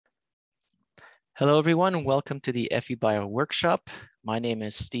Hello, everyone, and welcome to the FEBio workshop. My name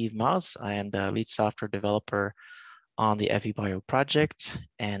is Steve Maas. I am the lead software developer on the FEBio project,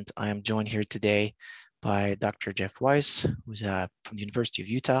 and I am joined here today by Dr. Jeff Weiss, who's from the University of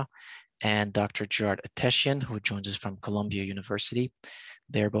Utah, and Dr. Gerard Atessian, who joins us from Columbia University.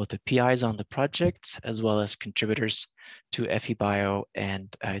 They're both the PIs on the project, as well as contributors to FEBio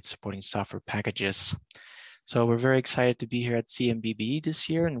and its supporting software packages. So we're very excited to be here at CMBBE this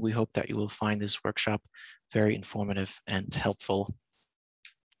year, and we hope that you will find this workshop very informative and helpful.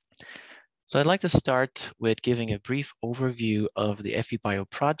 So I'd like to start with giving a brief overview of the FEBio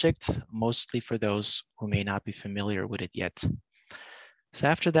project, mostly for those who may not be familiar with it yet. So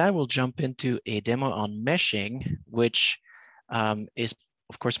after that, we'll jump into a demo on meshing, which is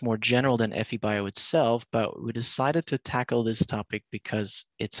of course more general than FEBio itself, but we decided to tackle this topic because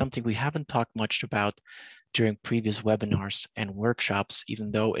it's something we haven't talked much about during previous webinars and workshops, even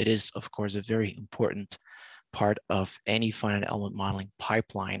though it is, of course, a very important part of any finite element modeling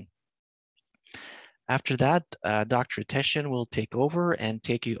pipeline. After that, Dr. Atessian will take over and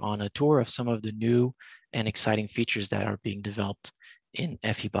take you on a tour of some of the new and exciting features that are being developed in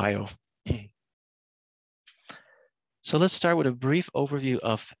FEBio. So let's start with a brief overview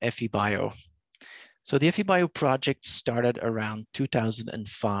of FEBio. So the FEBio project started around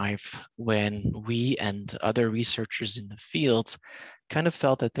 2005 when we and other researchers in the field kind of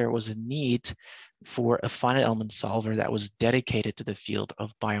felt that there was a need for a finite element solver that was dedicated to the field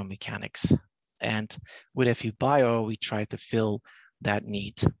of biomechanics. And with FEBio, we tried to fill that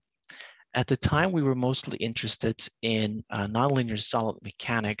need. At the time, we were mostly interested in nonlinear solid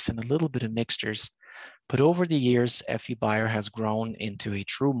mechanics and a little bit of mixtures. But over the years, FEBio has grown into a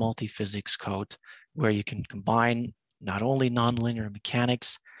true multi-physics code where you can combine not only nonlinear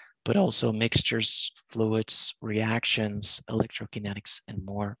mechanics, but also mixtures, fluids, reactions, electrokinetics, and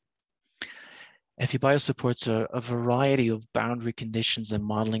more. FEBio supports a variety of boundary conditions and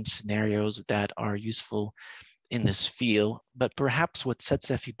modeling scenarios that are useful in this field. But perhaps what sets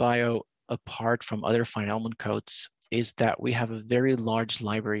FEBio apart from other finite element codes is that we have a very large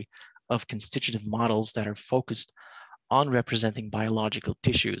library of constitutive models that are focused on representing biological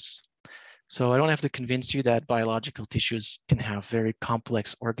tissues. So I don't have to convince you that biological tissues can have very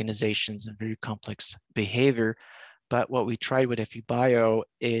complex organizations and very complex behavior, but what we tried with FEBio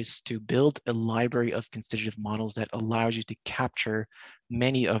is to build a library of constitutive models that allows you to capture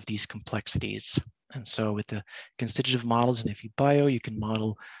many of these complexities. And so with the constitutive models in FEBio, you can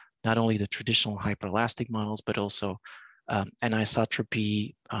model not only the traditional hyperelastic models, but also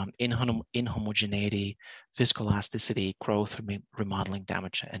anisotropy, inhomogeneity, viscoelasticity, growth, remodeling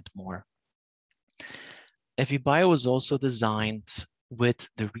damage, and more. FEBio was also designed with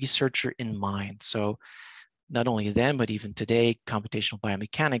the researcher in mind. So not only then, but even today, computational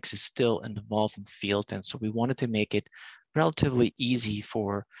biomechanics is still an evolving field. And so we wanted to make it relatively easy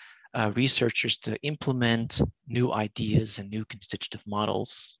for researchers to implement new ideas and new constitutive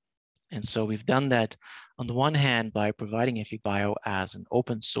models. And so we've done that on the one hand by providing FEBio as an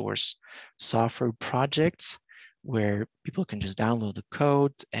open source software project where people can just download the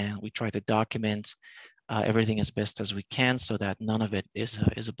code, and we try to document everything as best as we can so that none of it is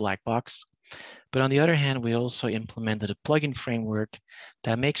a black box. But on the other hand, we also implemented a plugin framework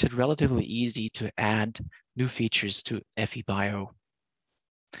that makes it relatively easy to add new features to FEBio.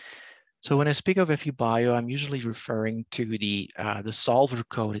 So when I speak of FEBio, I'm usually referring to the solver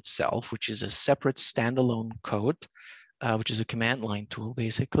code itself, which is a separate standalone code, which is a command line tool.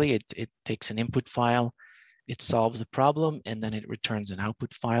 Basically, it takes an input file, it solves the problem, and then it returns an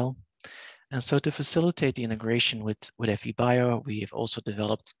output file. And so to facilitate the integration with FEBio, we have also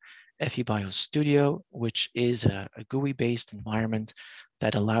developed FEBio Studio, which is a GUI-based environment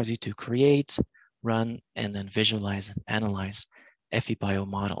that allows you to create, run, and then visualize and analyze FEBio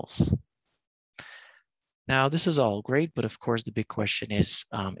models. Now, this is all great, but of course, the big question is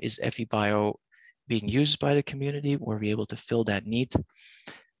FEBio being used by the community? Were we able to fill that need?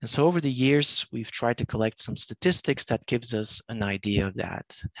 And so over the years, we've tried to collect some statistics that gives us an idea of that.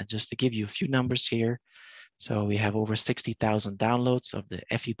 And just to give you a few numbers here, so we have over 60,000 downloads of the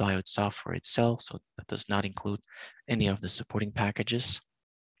FEBio software itself, so that does not include any of the supporting packages.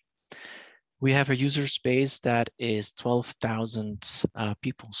 We have a user space that is 12,000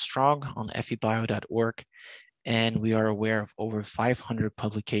 people strong on febio.org, and we are aware of over 500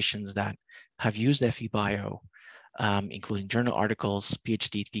 publications that have used FEBio, including journal articles,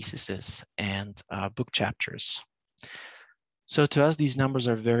 PhD theses, and book chapters. So to us, these numbers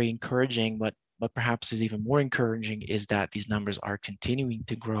are very encouraging, but perhaps is even more encouraging is that these numbers are continuing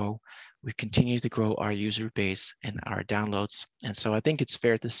to grow. We continue to grow our user base and our downloads. And so I think it's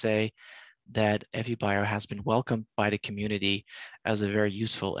fair to say that FEBio has been welcomed by the community as a very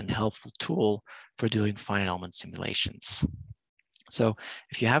useful and helpful tool for doing finite element simulations. So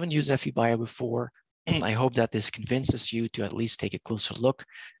if you haven't used FEBio before, I hope that this convinces you to at least take a closer look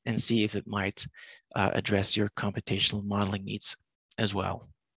and see if it might address your computational modeling needs as well.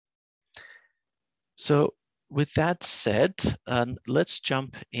 So with that said, let's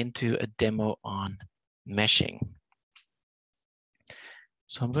jump into a demo on meshing.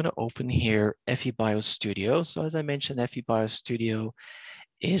 So I'm going to open here FEBio Studio. So as I mentioned, FEBio Studio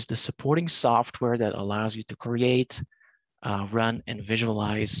is the supporting software that allows you to create, run, and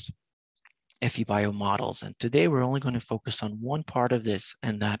visualize FEBio models. And today we're only going to focus on one part of this,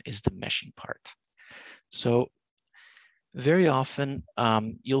 and that is the meshing part. So very often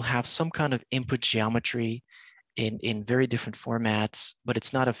you'll have some kind of input geometry in very different formats, but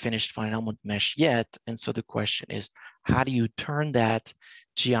it's not a finished finite element mesh yet. And so the question is, how do you turn that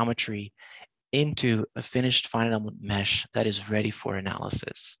geometry into a finished finite element mesh that is ready for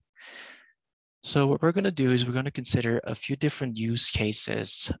analysis? So what we're going to do is we're going to consider a few different use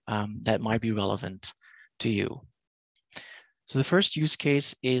cases that might be relevant to you. So the first use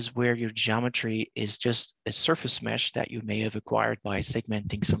case is where your geometry is just a surface mesh that you may have acquired by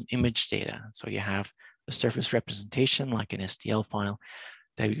segmenting some image data. So you have a surface representation like an STL file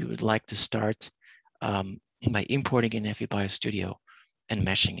that you would like to start by importing in FEBio Studio and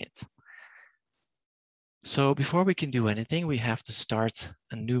meshing it. So before we can do anything, we have to start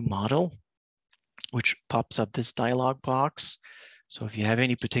a new model, which pops up this dialog box. So if you have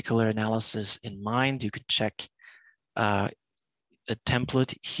any particular analysis in mind, you could check a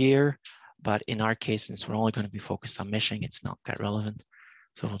template here, but in our case, since we're only going to be focused on meshing, it's not that relevant.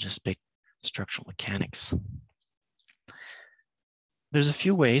 So we'll just pick structural mechanics. There's a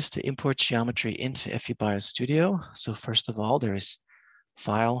few ways to import geometry into FEBio Studio. So first of all, there is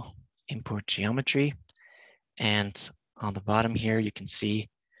File, Import Geometry. And on the bottom here, you can see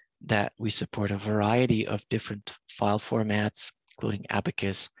that we support a variety of different file formats, including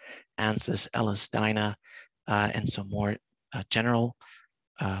Abacus, ANSYS, LS-DYNA, and some more general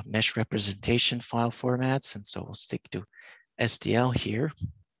mesh representation file formats. And so we'll stick to STL here.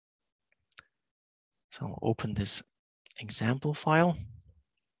 So I'll open this example file,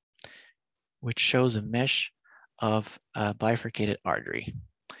 which shows a mesh of a bifurcated artery.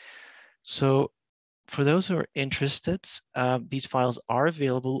 So for those who are interested, these files are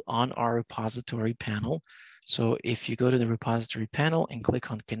available on our repository panel. So if you go to the repository panel and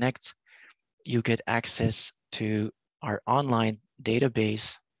click on Connect, you get access to our online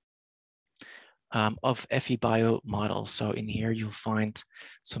database of FEBio models. So in here, you'll find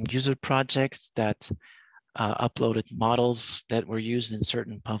some user projects that uploaded models that were used in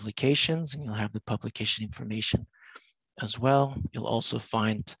certain publications, and you'll have the publication information as well. You'll also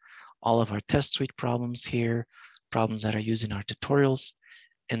find all of our test suite problems here, problems that are used in our tutorials,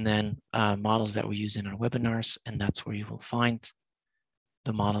 and then models that we use in our webinars, and that's where you will find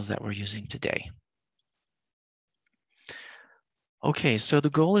the models that we're using today. Okay, so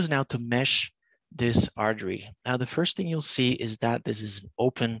the goal is now to mesh this artery. Now, the first thing you'll see is that this is an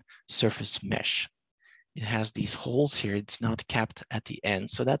open surface mesh. It has these holes here. It's not capped at the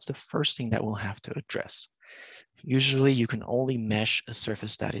end. So that's the first thing that we'll have to address. Usually you can only mesh a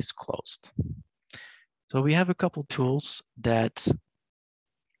surface that is closed. So we have a couple tools that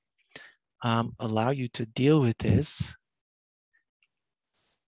allow you to deal with this.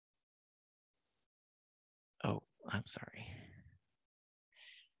 Oh, I'm sorry.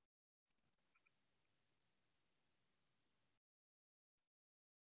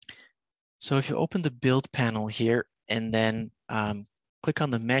 So if you open the build panel here and then click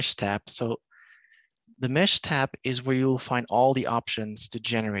on the mesh tab. So the mesh tab is where you'll find all the options to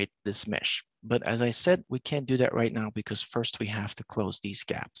generate this mesh. But as I said, we can't do that right now because first we have to close these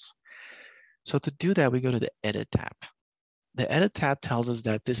gaps. So to do that, we go to the Edit tab. The Edit tab tells us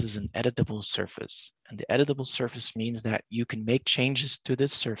that this is an editable surface. And the editable surface means that you can make changes to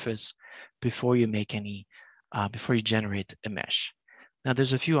this surface before you make any, before you generate a mesh. Now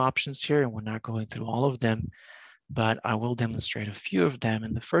there's a few options here and we're not going through all of them, but I will demonstrate a few of them.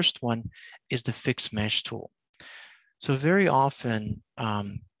 And the first one is the Fix Mesh tool. So very often,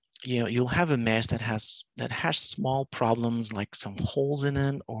 you'll have a mesh that has small problems like some holes in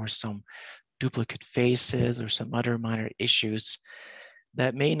it or some duplicate faces or some other minor issues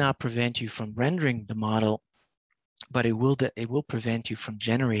that may not prevent you from rendering the model, but it will prevent you from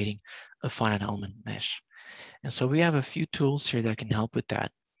generating a finite element mesh. And so we have a few tools here that can help with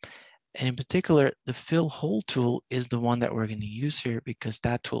that. And in particular, the Fill Hole tool is the one that we're going to use here because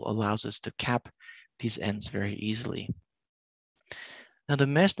that tool allows us to cap these ends very easily. Now the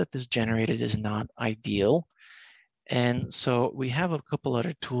mesh that is generated is not ideal. And so we have a couple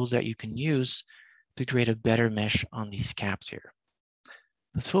other tools that you can use to create a better mesh on these caps here.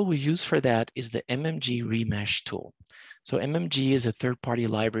 The tool we use for that is the MMG remesh tool. So MMG is a third-party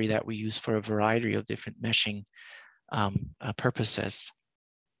library that we use for a variety of different meshing purposes.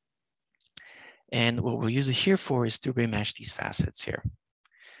 And what we'll use it here for is to remesh these facets here.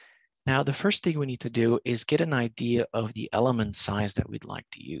 Now, the first thing we need to do is get an idea of the element size that we'd like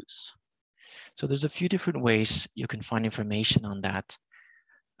to use. So there's a few different ways you can find information on that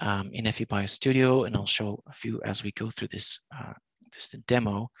in FEBio Studio, and I'll show a few as we go through this just a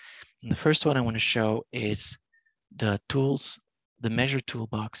demo. And the first one I want to show is the tools, the measure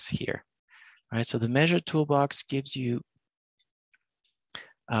toolbox here. All right, so the measure toolbox gives you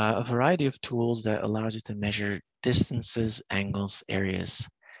a variety of tools that allows you to measure distances, angles, areas,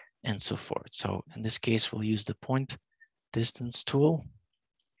 and so forth. So in this case, we'll use the point distance tool.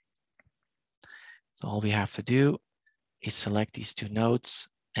 So all we have to do is select these two nodes,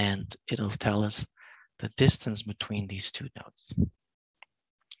 and it'll tell us the distance between these two nodes.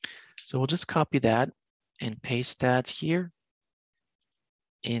 So we'll just copy that and paste that here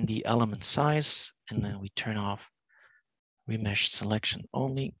in the element size, and then we turn off remesh selection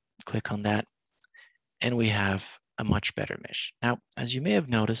only, click on that, and we have a much better mesh. Now, as you may have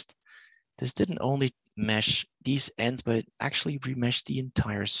noticed, this didn't only mesh these ends, but it actually remeshed the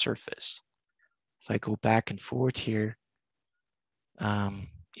entire surface. If I go back and forward here,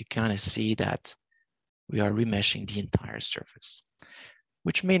 you kind of see that we are remeshing the entire surface,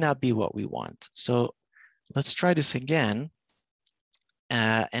 which may not be what we want. So let's try this again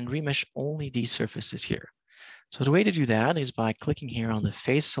and remesh only these surfaces here. So the way to do that is by clicking here on the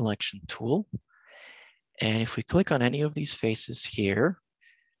face selection tool. And if we click on any of these faces here,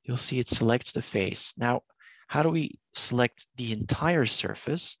 you'll see it selects the face. Now, how do we select the entire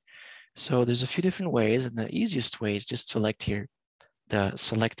surface? So there's a few different ways, and the easiest way is just select here the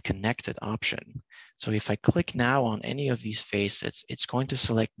select connected option. So if I click now on any of these faces, it's going to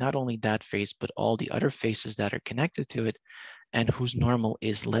select not only that face, but all the other faces that are connected to it and whose normal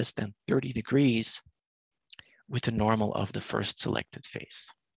is less than 30 degrees with the normal of the first selected face.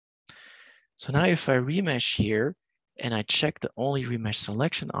 So now if I remesh here and I check the only remesh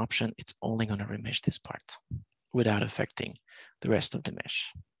selection option, it's only going to remesh this part without affecting the rest of the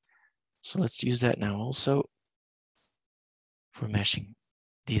mesh. So let's use that now also for meshing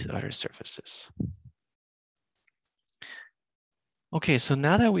these other surfaces. Okay, so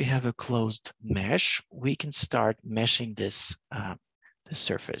now that we have a closed mesh, we can start meshing this, this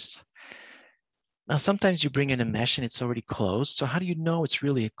surface. Now, sometimes you bring in a mesh and it's already closed. So how do you know it's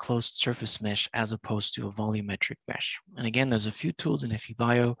really a closed surface mesh as opposed to a volumetric mesh? And again, there's a few tools in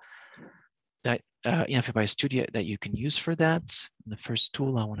FEBio that in FEBio Studio that you can use for that. The first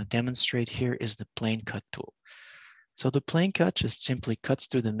tool I want to demonstrate here is the plane cut tool. So the plane cut just simply cuts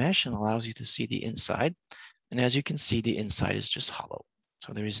through the mesh and allows you to see the inside. And as you can see, the inside is just hollow.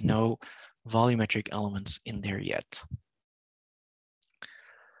 So there is no volumetric elements in there yet.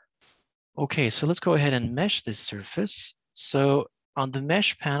 Okay, so let's go ahead and mesh this surface. So on the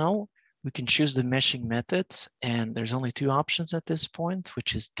mesh panel, we can choose the meshing method, and there's only two options at this point,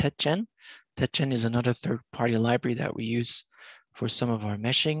 which is TETGen. TETGen is another third-party library that we use for some of our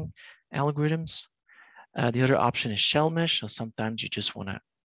meshing algorithms. The other option is shell mesh. So sometimes you just want to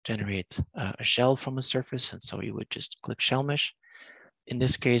generate a shell from a surface, and so you would just click shell mesh. In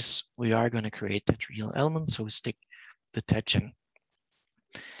this case, we are going to create tetrahedral elements, so we stick the TETGen.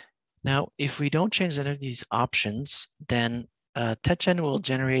 Now, if we don't change any of these options, then TETGen will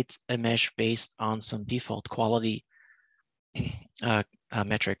generate a mesh based on some default quality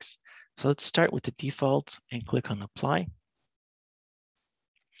metrics. So let's start with the default and click on apply.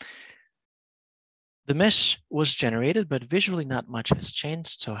 The mesh was generated, but visually not much has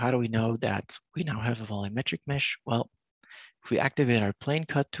changed. So how do we know that we now have a volumetric mesh? Well, if we activate our plane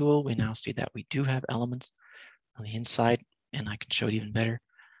cut tool, we now see that we do have elements on the inside, and I can show it even better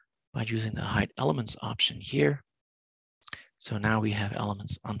by using the hide elements option here. So now we have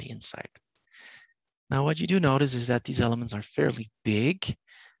elements on the inside. Now what you do notice is that these elements are fairly big.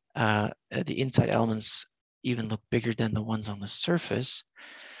 The inside elements even look bigger than the ones on the surface.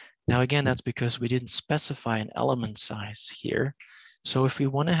 Now again, that's because we didn't specify an element size here. So if we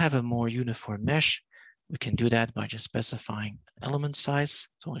want to have a more uniform mesh, we can do that by just specifying element size.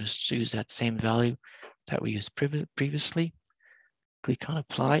 So I'll just choose that same value that we used previously. Click on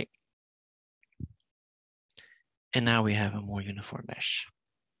apply. And now we have a more uniform mesh.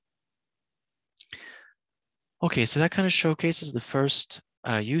 Okay, so that kind of showcases the first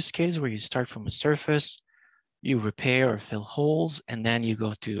use case where you start from a surface, you repair or fill holes, and then you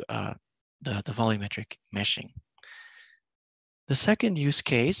go to the volumetric meshing. The second use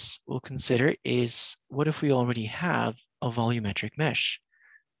case we'll consider is, what if we already have a volumetric mesh?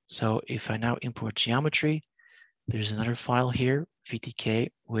 So if I now import geometry, there's another file here, VTK,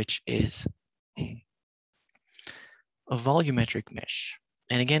 which is a volumetric mesh.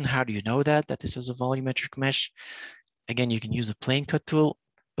 And again, how do you know that this is a volumetric mesh? Again, you can use the plane cut tool,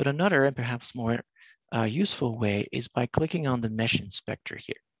 but another and perhaps more useful way is by clicking on the mesh inspector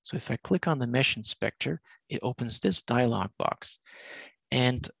here. So if I click on the mesh inspector, it opens this dialog box.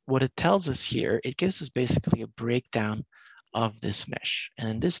 And what it tells us here, it gives us basically a breakdown of this mesh. And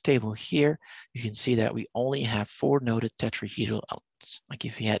in this table here, you can see that we only have 4 noded tetrahedral elements. Like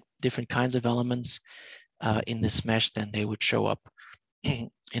if you had different kinds of elements in this mesh, then they would show up in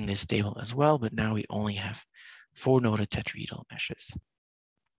this table as well. But now we only have 4 noded tetrahedral meshes.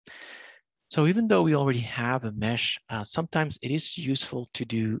 So even though we already have a mesh, sometimes it is useful to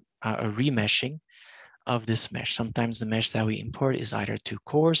do a remeshing of this mesh. Sometimes the mesh that we import is either too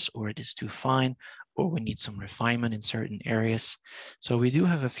coarse or it is too fine, or we need some refinement in certain areas. So we do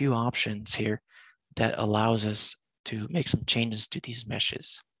have a few options here that allows us to make some changes to these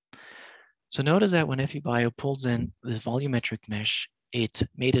meshes. So notice that when FEBio pulls in this volumetric mesh, it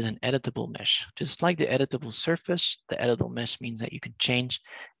made it an editable mesh. Just like the editable surface, the editable mesh means that you can change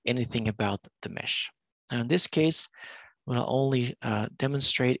anything about the mesh. Now in this case, what I'll only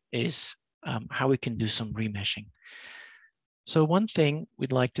demonstrate is how we can do some remeshing. So one thing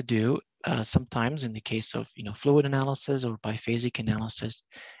we'd like to do sometimes in the case of fluid analysis or biphasic analysis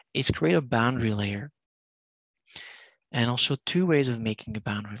is create a boundary layer. And I'll show 2 ways of making a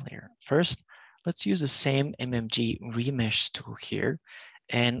boundary layer. First, let's use the same MMG remesh tool here.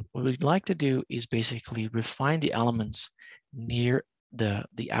 And what we'd like to do is basically refine the elements near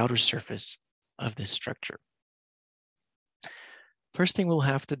the outer surface of this structure. First thing we'll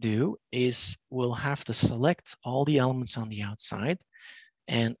have to do is we'll have to select all the elements on the outside.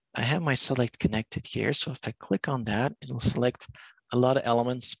 And I have my select connected here. So if I click on that, it'll select a lot of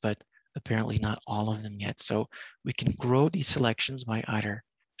elements, but apparently not all of them yet. So we can grow these selections by either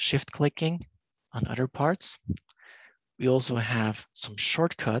shift clicking on other parts. We also have some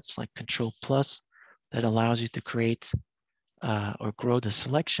shortcuts like Control+ that allows you to create or grow the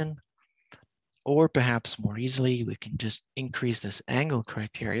selection. Or perhaps more easily, we can just increase this angle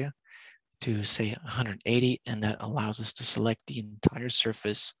criteria to say 180, and that allows us to select the entire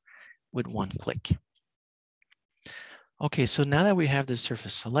surface with 1 click. Okay, so now that we have the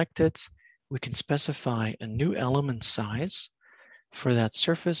surface selected, we can specify a new element size for that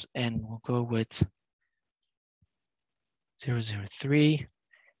surface, and we'll go with 003,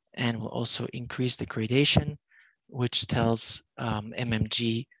 and we'll also increase the gradation, which tells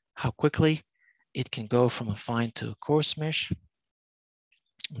MMG how quickly it can go from a fine to a coarse mesh.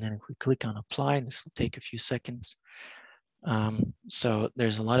 And then if we click on apply, this will take a few seconds. So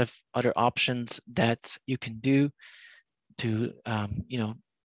there's a lot of other options that you can do to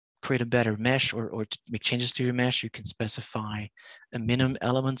create a better mesh or to make changes to your mesh. You can specify a minimum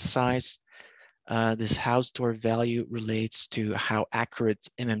element size. This how store value relates to how accurate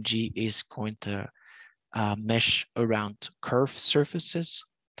MMG is going to mesh around curved surfaces.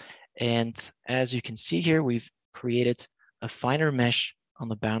 And as you can see here, we've created a finer mesh on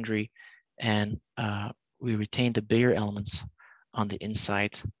the boundary, and we retain the bigger elements on the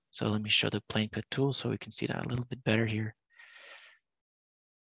inside. So let me show the plane cut tool so we can see that a little bit better here.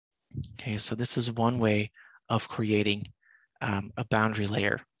 Okay, so this is one way of creating a boundary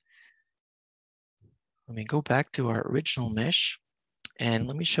layer. Let me go back to our original mesh, and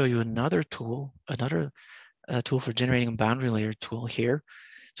let me show you another tool, tool for generating a boundary layer tool here.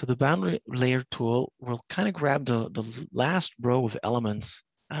 So the boundary layer tool will kind of grab the last row of elements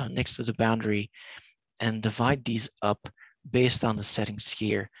next to the boundary and divide these up based on the settings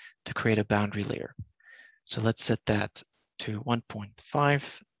here to create a boundary layer. So let's set that to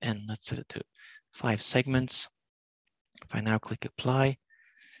 1.5 and let's set it to 5 segments. If I now click apply,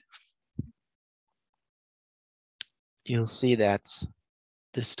 you'll see that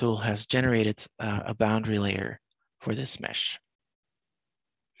this tool has generated a boundary layer for this mesh.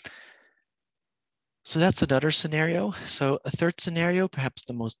 So that's another scenario. So a third scenario, perhaps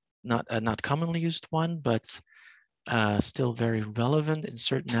the most not commonly used one, but still very relevant in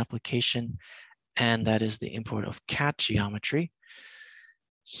certain application, and that is the import of CAD geometry.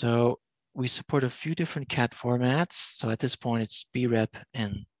 So we support a few different CAD formats. So at this point, it's BREP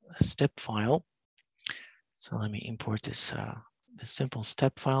and a step file. So let me import this simple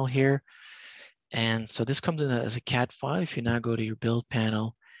step file here. And so this comes in as a CAD file. If you now go to your build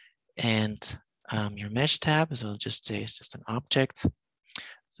panel and your mesh tab. So I'll just say it's just an object.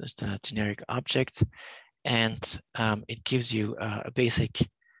 It's just a generic object. And it gives you a basic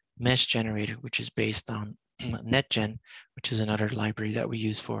mesh generator, which is based on NetGen, which is another library that we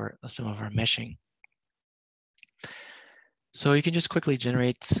use for some of our meshing. So you can just quickly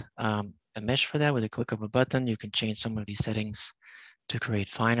generate a mesh for that with a click of a button. You can change some of these settings to create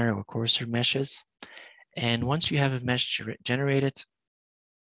finer or coarser meshes. And once you have a mesh generated,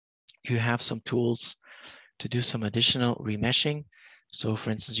 you have some tools to do some additional remeshing. So for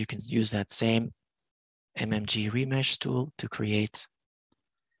instance, you can use that same MMG remesh tool to create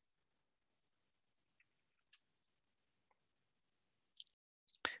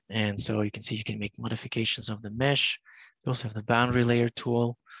and so you can see you can make modifications of the mesh. You also have the boundary layer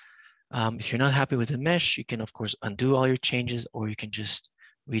tool. If you're not happy with the mesh, you can of course undo all your changes, or you can just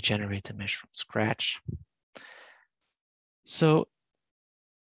regenerate the mesh from scratch. So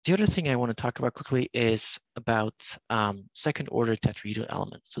the other thing I want to talk about quickly is about second order tetrahedral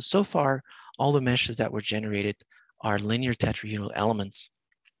elements. So far, all the meshes that were generated are linear tetrahedral elements.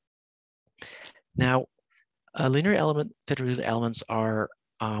 Now, tetrahedral elements are,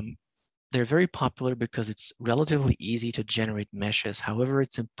 they're very popular because it's relatively easy to generate meshes. However,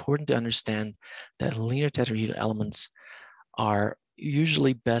 it's important to understand that linear tetrahedral elements are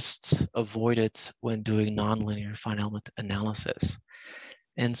usually best avoided when doing nonlinear finite element analysis.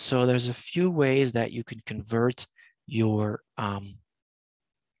 And so there's a few ways that you can convert your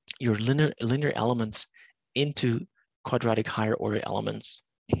linear elements into quadratic higher order elements.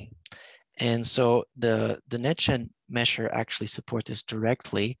 And so the NetGen mesher actually supports this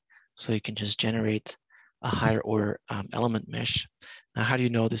directly. So you can just generate a higher order element mesh. Now, how do you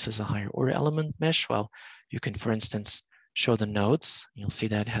know this is a higher order element mesh? Well, you can, for instance, show the nodes. You'll see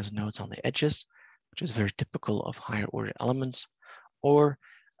that it has nodes on the edges, which is very typical of higher order elements. Or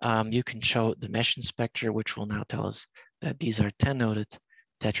you can show the mesh inspector, which will now tell us that these are 10-noded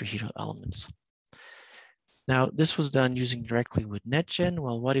tetrahedral elements. Now, this was done using directly with NetGen.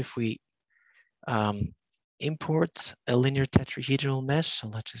 Well, what if we import a linear tetrahedral mesh? So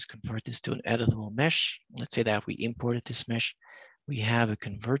let's just convert this to an editable mesh. Let's say that we imported this mesh. We have a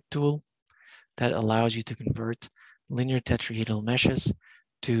convert tool that allows you to convert linear tetrahedral meshes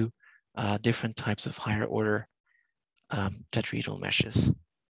to different types of higher order tetrahedral meshes.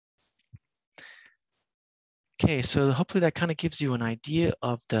 Okay, so hopefully that kind of gives you an idea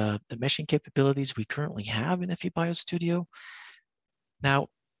of the meshing capabilities we currently have in FEBio Studio. Now,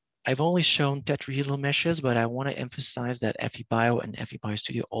 I've only shown tetrahedral meshes, but I want to emphasize that FEBio and FEBio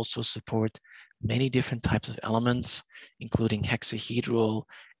Studio also support many different types of elements, including hexahedral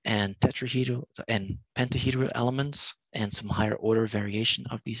and tetrahedral and pentahedral elements, and some higher order variation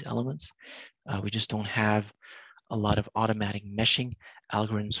of these elements. We just don't have a lot of automatic meshing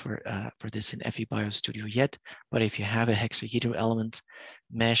algorithms for this in FEBio Studio yet. But if you have a hexahedral element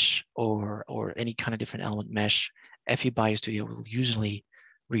mesh or any kind of different element mesh, FEBio Studio will usually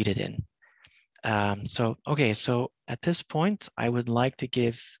read it in. So at this point, I would like to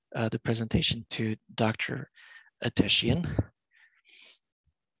give the presentation to Dr. Ateshian.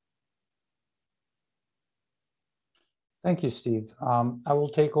 Thank you, Steve. I will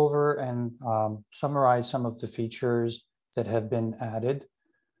take over and summarize some of the features that have been added.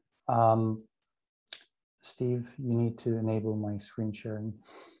 Steve, you need to enable my screen sharing.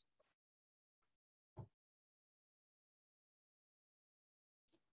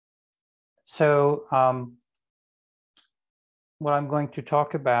 So what I'm going to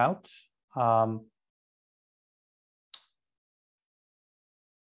talk about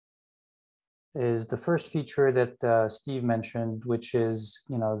is the first feature that Steve mentioned, which is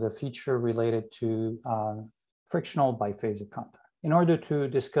the feature related to frictional biphasic contact. In order to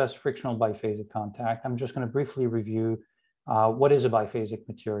discuss frictional biphasic contact, I'm just going to briefly review what is a biphasic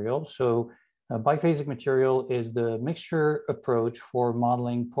material. So a biphasic material is the mixture approach for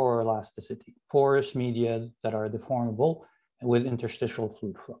modeling poroelasticity, porous media that are deformable with interstitial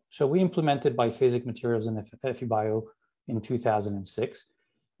fluid flow. So we implemented biphasic materials in FEBio in 2006.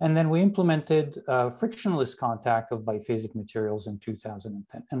 And then we implemented frictionless contact of biphasic materials in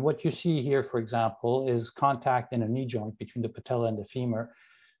 2010. And what you see here, for example, is contact in a knee joint between the patella and the femur.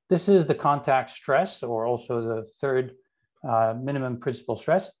 This is the contact stress, or also the third minimum principal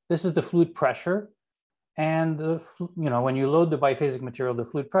stress. This is the fluid pressure. And when you load the biphasic material, the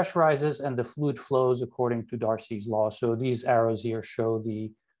fluid pressurizes and the fluid flows according to Darcy's law. So these arrows here show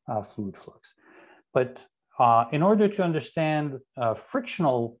the fluid flux. But in order to understand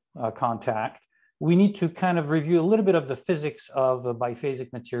frictional contact, we need to kind of review a little bit of the physics of a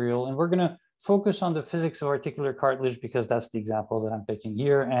biphasic material. And we're going to focus on the physics of articular cartilage because that's the example that I'm picking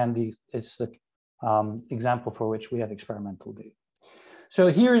here. And it's the example for which we have experimental data. So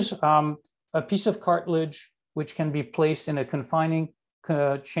here's a piece of cartilage which can be placed in a confining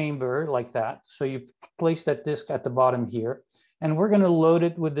chamber like that. So you place that disc at the bottom here, and we're going to load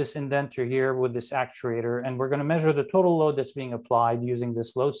it with this indenter here with this actuator, and we're going to measure the total load that's being applied using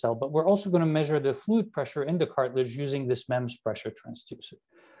this load cell, but we're also going to measure the fluid pressure in the cartilage using this MEMS pressure transducer.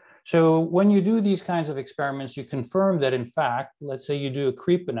 So when you do these kinds of experiments, you confirm that in fact, let's say you do a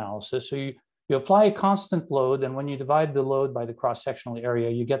creep analysis, so you apply a constant load, and when you divide the load by the cross-sectional area,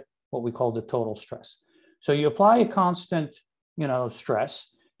 you get what we call the total stress. So you apply a constant, stress,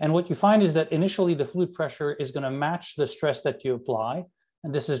 and what you find is that initially the fluid pressure is going to match the stress that you apply,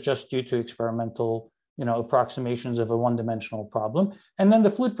 and this is just due to experimental, approximations of a one-dimensional problem. And then the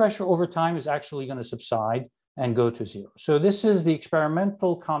fluid pressure over time is actually going to subside and go to zero. So this is the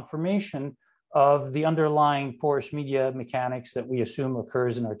experimental confirmation of the underlying porous media mechanics that we assume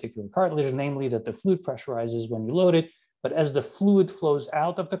occurs in articular cartilage, namely that the fluid pressurizes when you load it, but as the fluid flows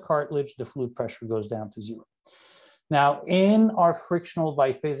out of the cartilage, the fluid pressure goes down to zero. Now, in our frictional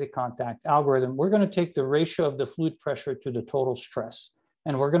biphasic contact algorithm, we're going to take the ratio of the fluid pressure to the total stress,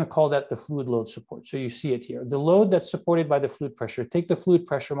 and we're going to call that the fluid load support. So you see it here. The load that's supported by the fluid pressure, take the fluid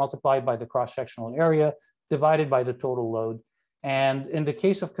pressure multiplied by the cross-sectional area, divided by the total load. And in the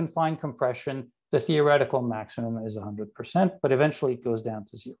case of confined compression, the theoretical maximum is 100%, but eventually it goes down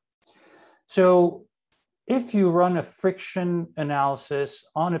to zero. So if you run a friction analysis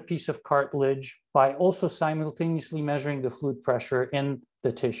on a piece of cartilage by also simultaneously measuring the fluid pressure in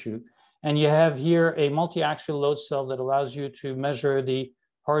the tissue, and you have here a multi-axial load cell that allows you to measure the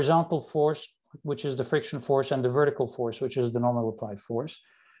horizontal force, which is the friction force, and the vertical force, which is the normal applied force.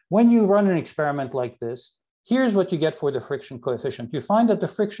 When you run an experiment like this, here's what you get for the friction coefficient. You find that the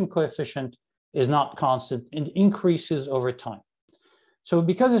friction coefficient is not constant, it increases over time. So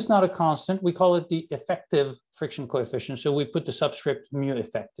because it's not a constant, we call it the effective friction coefficient. So we put the subscript mu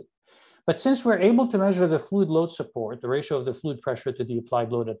effective. But since we're able to measure the fluid load support, the ratio of the fluid pressure to the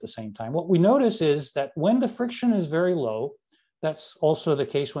applied load at the same time, what we notice is that when the friction is very low, that's also the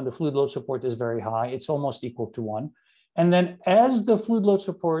case when the fluid load support is very high, it's almost equal to 1. And then as the fluid load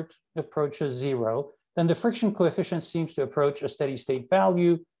support approaches zero, then the friction coefficient seems to approach a steady state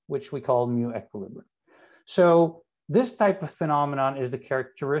value, which we call mu equilibrium. So this type of phenomenon is the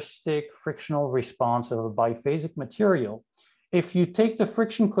characteristic frictional response of a biphasic material. If you take the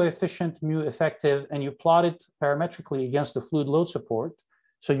friction coefficient mu effective and you plot it parametrically against the fluid load support,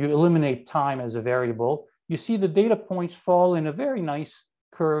 so you eliminate time as a variable, you see the data points fall in a very nice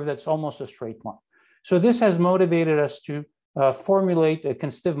curve that's almost a straight line. So this has motivated us to formulate a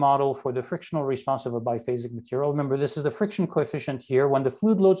consistive model for the frictional response of a biphasic material. Remember, this is the friction coefficient here. When the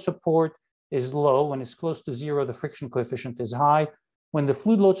fluid load support is low, when it's close to zero, the friction coefficient is high. When the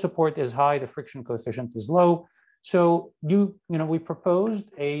fluid load support is high, the friction coefficient is low. So we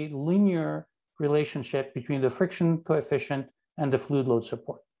proposed a linear relationship between the friction coefficient and the fluid load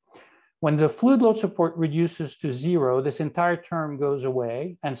support. When the fluid load support reduces to zero, this entire term goes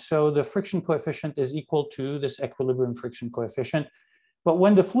away. And so the friction coefficient is equal to this equilibrium friction coefficient. But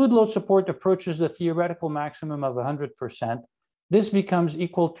when the fluid load support approaches the theoretical maximum of 100%, this becomes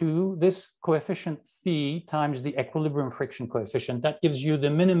equal to this coefficient phi times the equilibrium friction coefficient. That gives you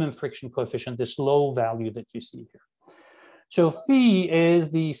the minimum friction coefficient, this low value that you see here. So phi is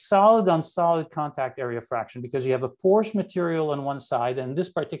the solid on solid contact area fraction because you have a porous material on one side, and in this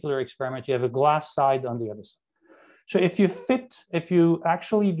particular experiment, you have a glass side on the other side. So if you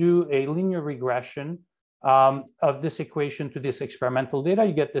actually do a linear regression of this equation to this experimental data,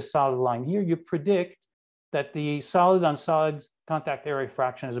 you get this solid line here. You predict that the solid on solid contact area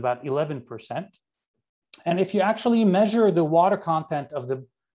fraction is about 11%. And if you actually measure the water content of the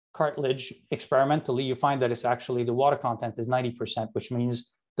cartilage experimentally, you find that it's actually the water content is 90%, which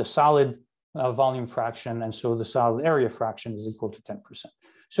means the solid volume fraction, and so the solid area fraction is equal to 10%.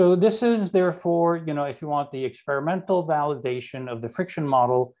 So this is therefore, if you want, the experimental validation of the friction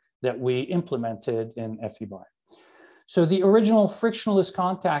model that we implemented in FEBio. So the original frictionless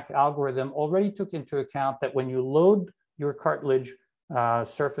contact algorithm already took into account that when you load your cartilage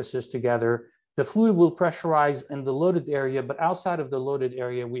surfaces together, the fluid will pressurize in the loaded area, but outside of the loaded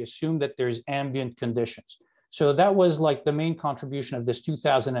area, we assume that there's ambient conditions. So that was like the main contribution of this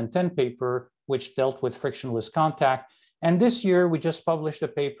 2010 paper, which dealt with frictionless contact. And this year, we just published a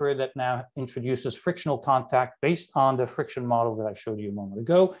paper that now introduces frictional contact based on the friction model that I showed you a moment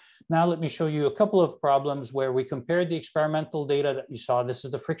ago. Now, let me show you a couple of problems where we compared the experimental data that you saw. This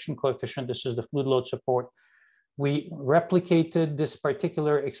is the friction coefficient. This is the fluid load support. We replicated this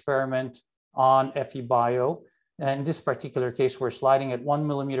particular experiment on FEBio. And in this particular case, we're sliding at 1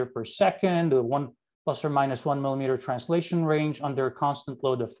 millimeter per second, or plus or minus 1 millimeter translation range under a constant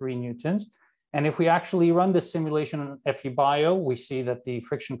load of 3 newtons. And if we actually run this simulation on FEBio, we see that the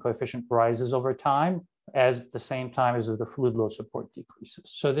friction coefficient rises over time at the same time as the fluid load support decreases.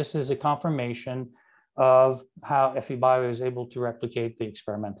 So this is a confirmation of how FEBio is able to replicate the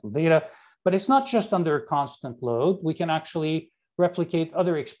experimental data. But it's not just under a constant load. We can actually replicate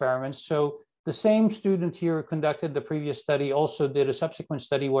other experiments. So the same student here who conducted the previous study also did a subsequent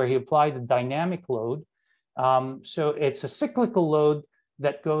study where he applied the dynamic load. So it's a cyclical load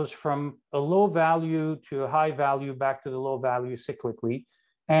that goes from a low value to a high value back to the low value cyclically.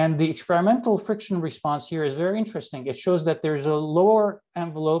 And the experimental friction response here is very interesting. It shows that there's a lower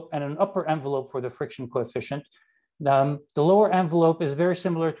envelope and an upper envelope for the friction coefficient. The lower envelope is very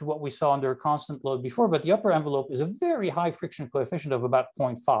similar to what we saw under a constant load before, but the upper envelope is a very high friction coefficient of about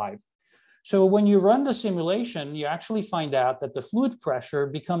 0.5. So when you run the simulation, you actually find out that the fluid pressure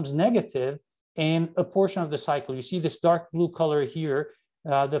becomes negative in a portion of the cycle. You see this dark blue color here.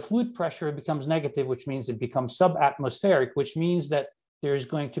 The fluid pressure becomes negative, which means it becomes subatmospheric, which means that there's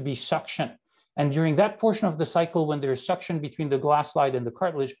going to be suction. And during that portion of the cycle, when there's suction between the glass slide and the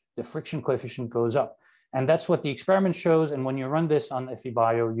cartilage, the friction coefficient goes up. And that's what the experiment shows. And when you run this on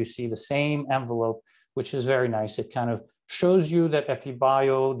FEBio, you see the same envelope, which is very nice. It kind of shows you that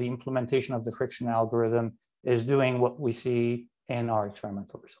FEBio, the implementation of the friction algorithm, is doing what we see in our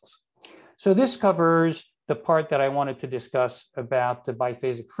experimental results. So this covers the part that I wanted to discuss about the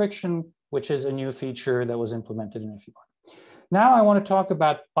biphasic friction, which is a new feature that was implemented in FEBio. Now I want to talk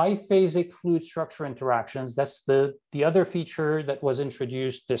about biphasic fluid structure interactions. That's the other feature that was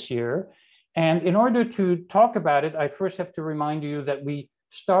introduced this year. And in order to talk about it, I first have to remind you that we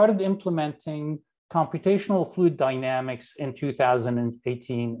started implementing computational fluid dynamics in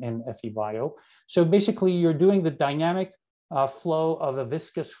 2018 in FEBio. So basically, you're doing the dynamic flow of a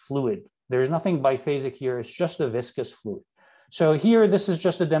viscous fluid. There's nothing biphasic here, it's just a viscous fluid. So here, this is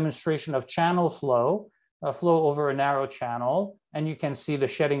just a demonstration of channel flow, flow over a narrow channel, and you can see the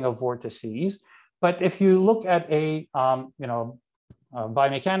shedding of vortices. But if you look at a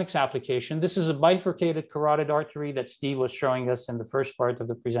biomechanics application, this is a bifurcated carotid artery that Steve was showing us in the first part of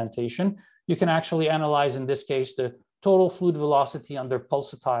the presentation. You can actually analyze, in this case, the total fluid velocity under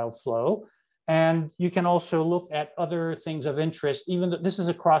pulsatile flow. And you can also look at other things of interest, even though this is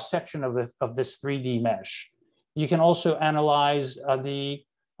a cross-section of this 3D mesh. You can also analyze the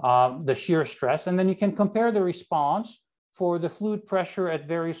shear stress, and then you can compare the response for the fluid pressure at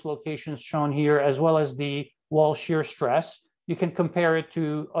various locations shown here, as well as the wall shear stress. You can compare it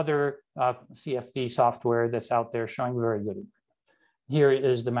to other CFD software that's out there showing very good improvement. Here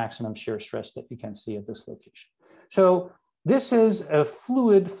is the maximum shear stress that you can see at this location. So this is a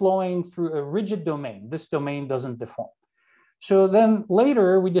fluid flowing through a rigid domain. This domain doesn't deform. So then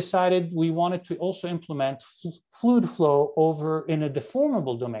later we decided we wanted to also implement fluid flow over in a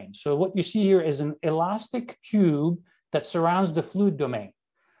deformable domain. So what you see here is an elastic tube that surrounds the fluid domain.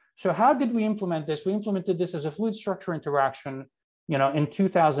 So how did we implement this? We implemented this as a fluid structure interaction, in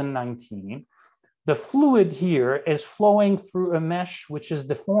 2019. The fluid here is flowing through a mesh which is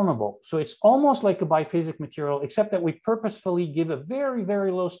deformable. So it's almost like a biphasic material, except that we purposefully give a very,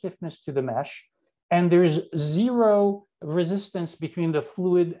 very low stiffness to the mesh. And there's zero resistance between the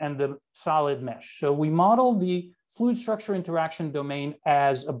fluid and the solid mesh. So we model the fluid structure interaction domain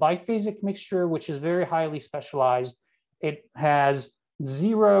as a biphasic mixture, which is very highly specialized. It has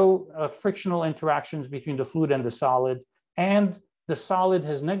zero frictional interactions between the fluid and the solid, and the solid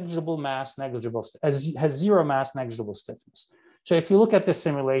has negligible mass, has zero mass, negligible stiffness. So if you look at this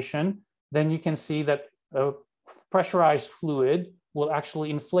simulation, then you can see that a pressurized fluid will actually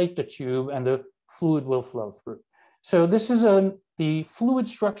inflate the tube and the fluid will flow through. So this is the fluid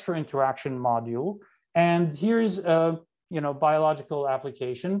structure interaction module, and here's a biological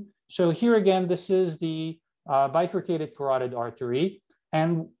application. So here again, this is the bifurcated carotid artery.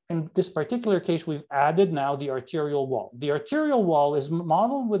 And in this particular case, we've added now the arterial wall. The arterial wall is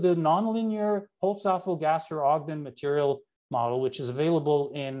modeled with a nonlinear Holtzapfel Gasser Ogden material model, which is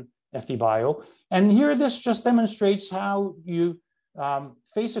available in FEBio. And here, this just demonstrates how you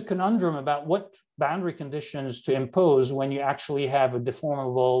face a conundrum about what boundary conditions to impose when you actually have a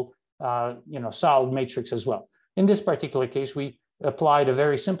deformable, solid matrix as well. In this particular case, we applied a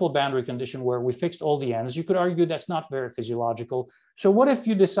very simple boundary condition where we fixed all the ends. You could argue that's not very physiological. So what if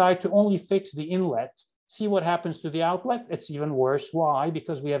you decide to only fix the inlet, see what happens to the outlet? It's even worse. Why?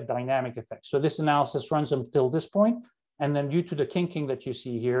 Because we have dynamic effects. So this analysis runs until this point, and then due to the kinking that you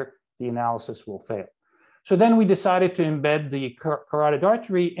see here, the analysis will fail. So then we decided to embed the carotid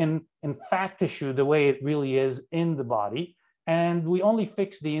artery in fat tissue the way it really is in the body. And we only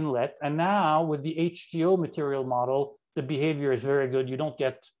fixed the inlet. And now with the HGO material model, the behavior is very good. You don't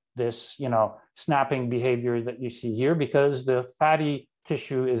get this, snapping behavior that you see here because the fatty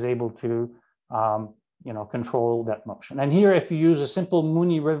tissue is able to, control that motion. And here, if you use a simple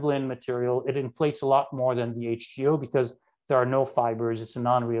Mooney-Rivlin material, it inflates a lot more than the HGO because there are no fibers. It's a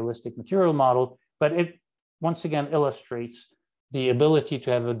non-realistic material model, but it once again illustrates the ability to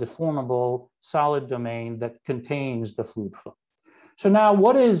have a deformable solid domain that contains the fluid flow. So now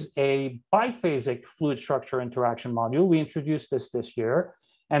what is a biphasic fluid structure interaction module? We introduced this year.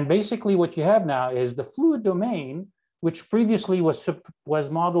 And basically what you have now is the fluid domain, which previously was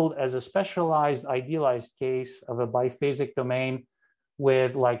modeled as a specialized idealized case of a biphasic domain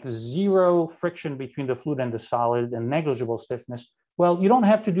with like zero friction between the fluid and the solid and negligible stiffness. Well, you don't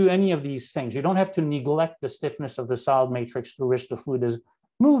have to do any of these things. You don't have to neglect the stiffness of the solid matrix through which the fluid is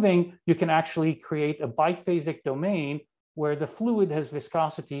moving. You can actually create a biphasic domain where the fluid has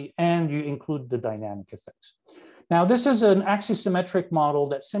viscosity and you include the dynamic effects. Now, this is an axisymmetric model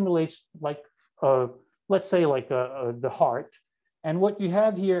that simulates let's say the heart. And what you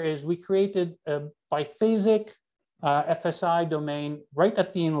have here is we created a biphasic FSI domain right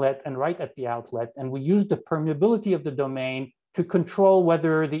at the inlet and right at the outlet. And we used the permeability of the domain to control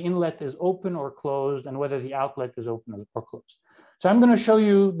whether the inlet is open or closed and whether the outlet is open or closed. So I'm going to show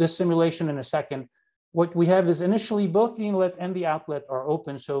you this simulation in a second. What we have is initially both the inlet and the outlet are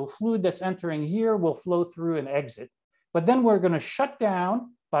open. So fluid that's entering here will flow through and exit. But then we're going to shut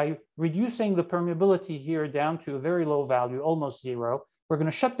down by reducing the permeability here down to a very low value, almost zero. We're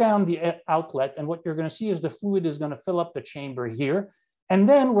going to shut down the outlet. And what you're going to see is the fluid is going to fill up the chamber here. And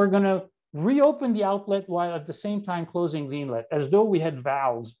then we're going to reopen the outlet while at the same time closing the inlet, as though we had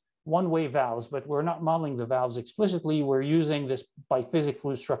valves, one-way valves, but we're not modeling the valves explicitly. We're using this biphasic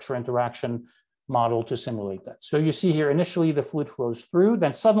fluid structure interaction model to simulate that. So you see here, initially the fluid flows through,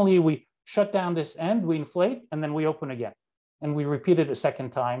 then suddenly we shut down this end, we inflate, and then we open again. And we repeat it a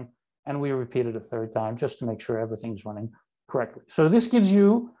second time, and we repeat it a third time, just to make sure everything's running correctly. So this gives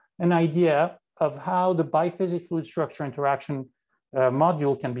you an idea of how the biphasic fluid structure interaction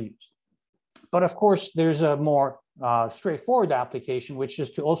module can be used. But of course, there's a more straightforward application, which is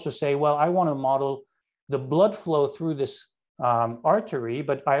to also say, well, I want to model the blood flow through this artery,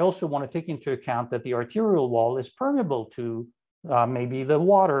 but I also want to take into account that the arterial wall is permeable to maybe the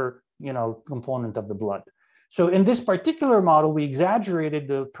water, component of the blood. So in this particular model, we exaggerated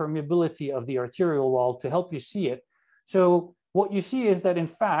the permeability of the arterial wall to help you see it. So what you see is that, in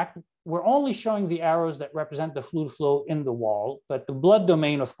fact, we're only showing the arrows that represent the fluid flow in the wall, but the blood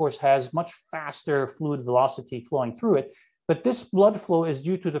domain, of course, has much faster fluid velocity flowing through it. But this blood flow is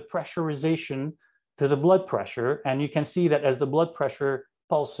due to the pressurization to the blood pressure. And you can see that as the blood pressure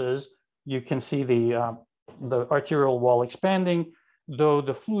pulses, you can see the arterial wall expanding, though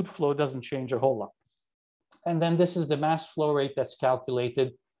the fluid flow doesn't change a whole lot. And then this is the mass flow rate that's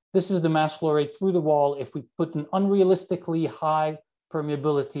calculated. This is the mass flow rate through the wall if we put an unrealistically high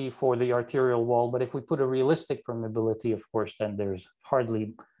permeability for the arterial wall. But if we put a realistic permeability, of course, then there's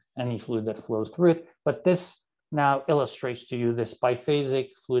hardly any fluid that flows through it. But this now illustrates to you this biphasic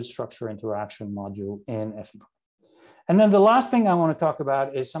fluid structure interaction module in FEBio. And then the last thing I want to talk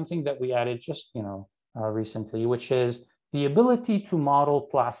about is something that we added just recently, which is the ability to model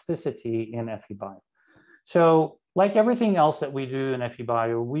plasticity in FEBio. So like everything else that we do in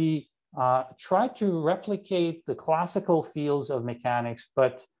FEBio, we try to replicate the classical fields of mechanics,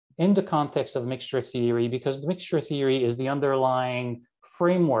 but in the context of mixture theory, because the mixture theory is the underlying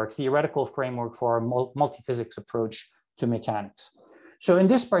framework, theoretical framework for our multiphysics approach to mechanics. So in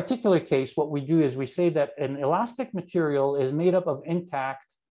this particular case, what we do is we say that an elastic material is made up of intact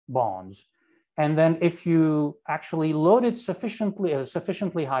bonds. And then if you actually load it sufficiently at a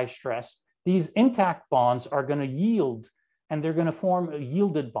sufficiently high stress, these intact bonds are going to yield, and they're going to form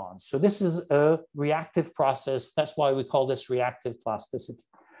yielded bonds. So this is a reactive process. That's why we call this reactive plasticity.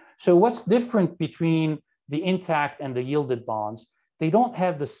 So what's different between the intact and the yielded bonds? They don't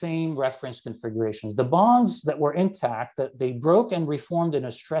have the same reference configurations. The bonds that were intact, that they broke and reformed in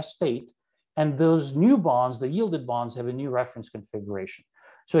a stress state, and those new bonds, the yielded bonds, have a new reference configuration.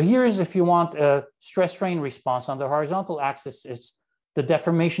 So here is, if you want, a stress-strain response. On the horizontal axis, it's the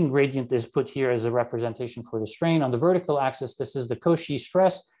deformation gradient is put here as a representation for the strain. On the vertical axis, this is the Cauchy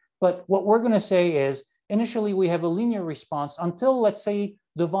stress. But what we're going to say is, initially, we have a linear response until, let's say,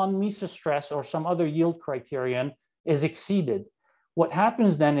 the von Mises stress or some other yield criterion is exceeded. What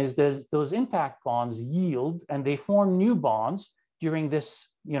happens then is those intact bonds yield, and they form new bonds during this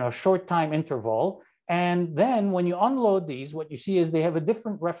short time interval. And then when you unload these, what you see is they have a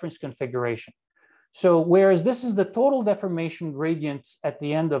different reference configuration. So whereas this is the total deformation gradient at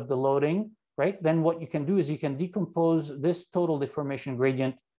the end of the loading, right? Then what you can do is you can decompose this total deformation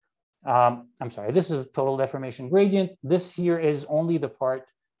gradient. This is total deformation gradient. This here is only the part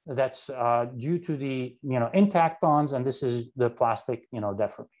that's due to the intact bonds, and this is the plastic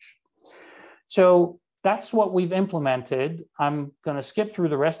deformation. So that's what we've implemented. I'm going to skip through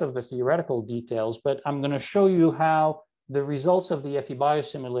the rest of the theoretical details, but I'm going to show you how the results of the FEBio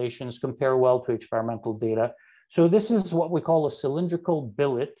simulations compare well to experimental data. So this is what we call a cylindrical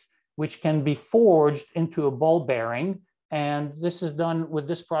billet, which can be forged into a ball bearing. And this is done with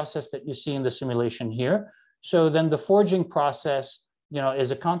this process that you see in the simulation here. So then the forging process,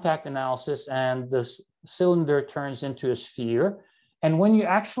 is a contact analysis, and the cylinder turns into a sphere. And when you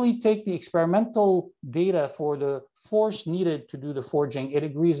actually take the experimental data for the force needed to do the forging, it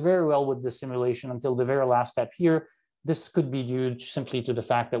agrees very well with the simulation until the very last step here. This could be due simply to the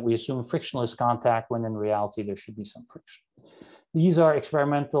fact that we assume frictionless contact when in reality there should be some friction. These are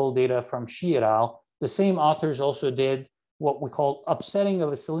experimental data from Shi et al. The same authors also did what we call upsetting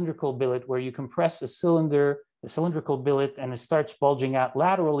of a cylindrical billet, where you compress a cylindrical billet, and it starts bulging out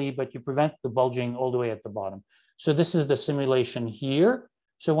laterally, but you prevent the bulging all the way at the bottom. So this is the simulation here.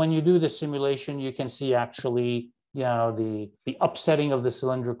 So when you do the simulation, you can see actually, the upsetting of the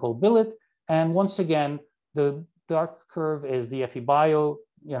cylindrical billet. And once again, the dark curve is the FEBio,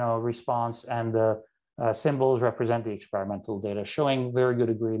 response, and the symbols represent the experimental data, showing very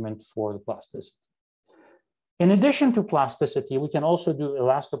good agreement for the plasticity. In addition to plasticity, we can also do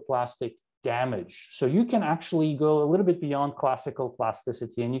elastoplastic damage. So you can actually go a little bit beyond classical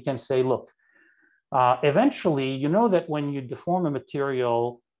plasticity, and you can say, look, eventually, that when you deform a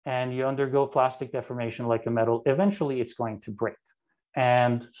material and you undergo plastic deformation like a metal, eventually it's going to break.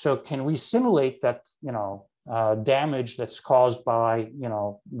 And so can we simulate that, damage that's caused by,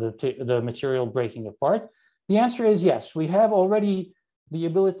 the material breaking apart? The answer is yes. We have already the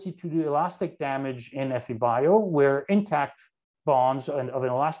ability to do elastic damage in FEBio, where intact bonds of an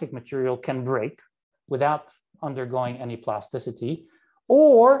elastic material can break without undergoing any plasticity.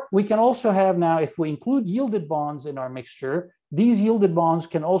 Or we can also have now, if we include yielded bonds in our mixture, these yielded bonds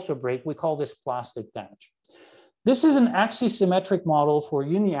can also break. We call this plastic damage. This is an axisymmetric model for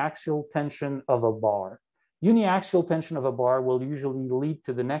uniaxial tension of a bar. Uniaxial tension of a bar will usually lead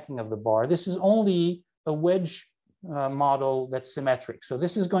to the necking of the bar. This is only a wedge model that's symmetric. So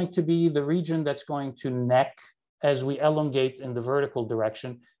this is going to be the region that's going to neck as we elongate in the vertical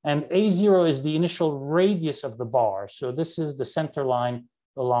direction. And A0 is the initial radius of the bar. So this is the center line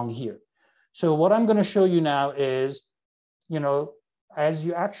along here. So what I'm going to show you now is, as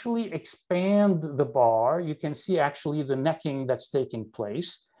you actually expand the bar, you can see actually the necking that's taking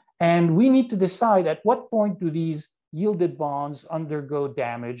place. And we need to decide at what point do these yielded bonds undergo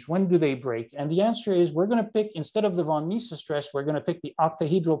damage? When do they break? And the answer is we're going to pick, instead of the von Mises stress, we're going to pick the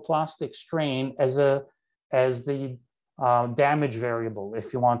octahedral plastic strain as the damage variable,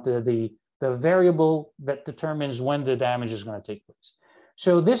 if you want, the variable that determines when the damage is going to take place.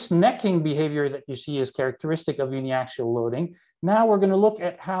 So this necking behavior that you see is characteristic of uniaxial loading. Now we're going to look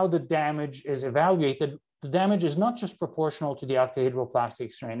at how the damage is evaluated. The damage is not just proportional to the octahedral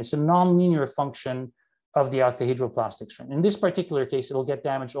plastic strain. It's a nonlinear function of the octahedral plastic strain. In this particular case, it'll get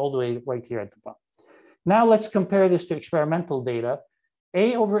damaged all the way right here at the bottom. Now let's compare this to experimental data.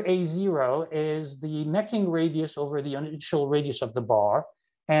 A over A0 is the necking radius over the initial radius of the bar.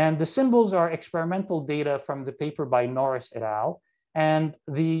 And the symbols are experimental data from the paper by Norris et al. And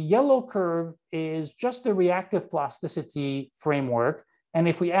the yellow curve is just the reactive plasticity framework. And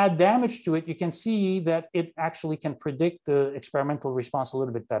if we add damage to it, you can see that it actually can predict the experimental response a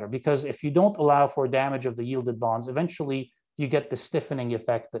little bit better, because if you don't allow for damage of the yielded bonds, eventually you get the stiffening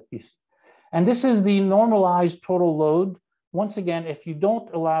effect that you see. And this is the normalized total load. Once again, if you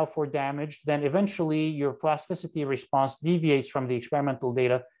don't allow for damage, then eventually your plasticity response deviates from the experimental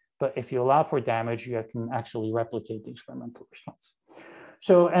data. But if you allow for damage, you can actually replicate the experimental response.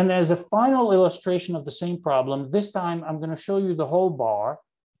 So, and as a final illustration of the same problem, this time I'm going to show you the whole bar.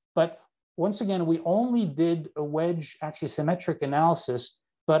 But once again, we only did a wedge axisymmetric analysis,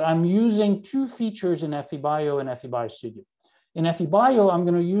 but I'm using two features in FEBio and FEBio Studio. In FEBio, I'm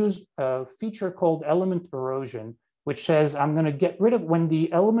going to use a feature called element erosion, which says I'm going to get rid of when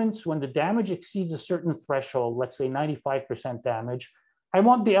the damage exceeds a certain threshold, let's say 95% damage, I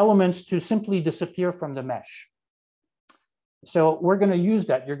want the elements to simply disappear from the mesh. So we're going to use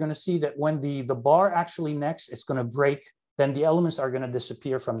that. You're going to see that when the bar actually necks, it's going to break, then the elements are going to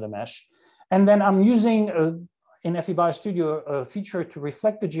disappear from the mesh. And then I'm using in FEBio Studio a feature to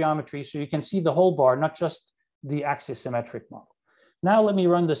reflect the geometry so you can see the whole bar, not just the axisymmetric model. Now let me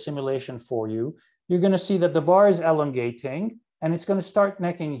run the simulation for you. You're going to see that the bar is elongating and it's going to start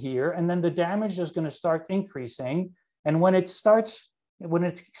necking here, and then the damage is going to start increasing. And when it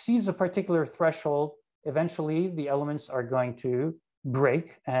exceeds a particular threshold, eventually the elements are going to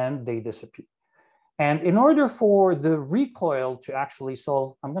break and they disappear. And in order for the recoil to actually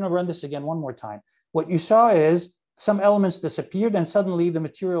solve, I'm going to run this again one more time. What you saw is some elements disappeared and suddenly the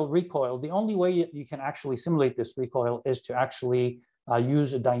material recoiled. The only way you can actually simulate this recoil is to actually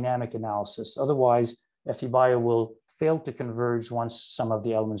use a dynamic analysis. Otherwise, FEBio will fail to converge once some of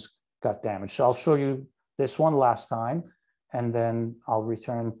the elements got damaged. So I'll show you this one last time, and then I'll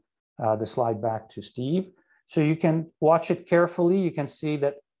return the slide back to Steve. So you can watch it carefully. You can see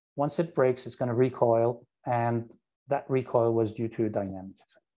that once it breaks, it's going to recoil, and that recoil was due to a dynamic effect.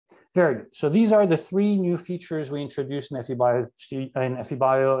 Very good. So these are the three new features we introduced in FEBio and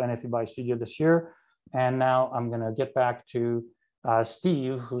FEBio Studio this year. And now I'm going to get back to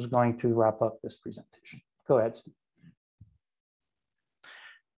Steve, who's going to wrap up this presentation. Go ahead, Steve.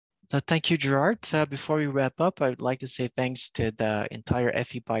 So thank you, Gerard. Before we wrap up, I would like to say thanks to the entire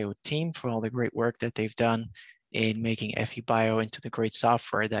FEBio team for all the great work that they've done in making FEBio into the great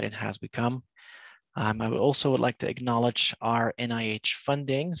software that it has become. I would also like to acknowledge our NIH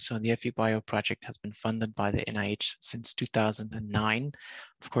funding. So the FEBio project has been funded by the NIH since 2009.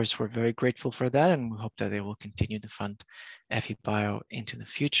 Of course, we're very grateful for that, and we hope that they will continue to fund FEBio into the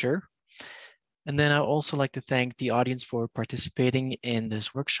future. And then I'd also like to thank the audience for participating in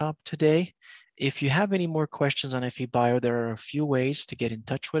this workshop today. If you have any more questions on FEBio, there are a few ways to get in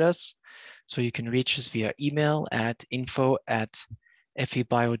touch with us. So you can reach us via email at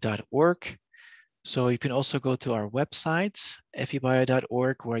info@febio.org. So you can also go to our website,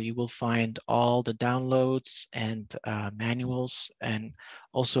 febio.org, where you will find all the downloads and manuals, and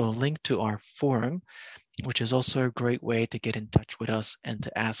also a link to our forum, which is also a great way to get in touch with us and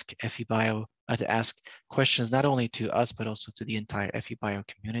to ask FEBio, to ask questions not only to us, but also to the entire FEBio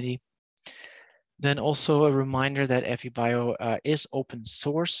community. Then also a reminder that FEBio is open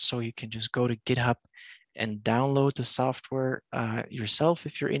source, so you can just go to GitHub and download the software yourself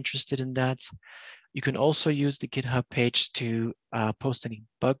if you're interested in that. You can also use the GitHub page to post any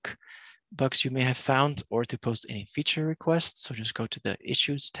bugs you may have found, or to post any feature requests. So just go to the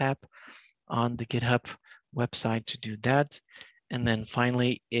Issues tab on the GitHub website to do that. And then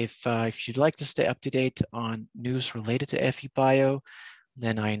finally, if you'd like to stay up to date on news related to FEBio,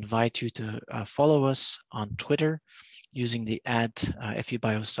 then I invite you to follow us on Twitter using the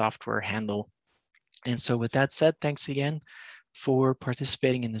 @FEBio software handle. And so with that said, thanks again for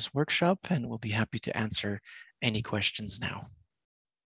participating in this workshop, and we'll be happy to answer any questions now.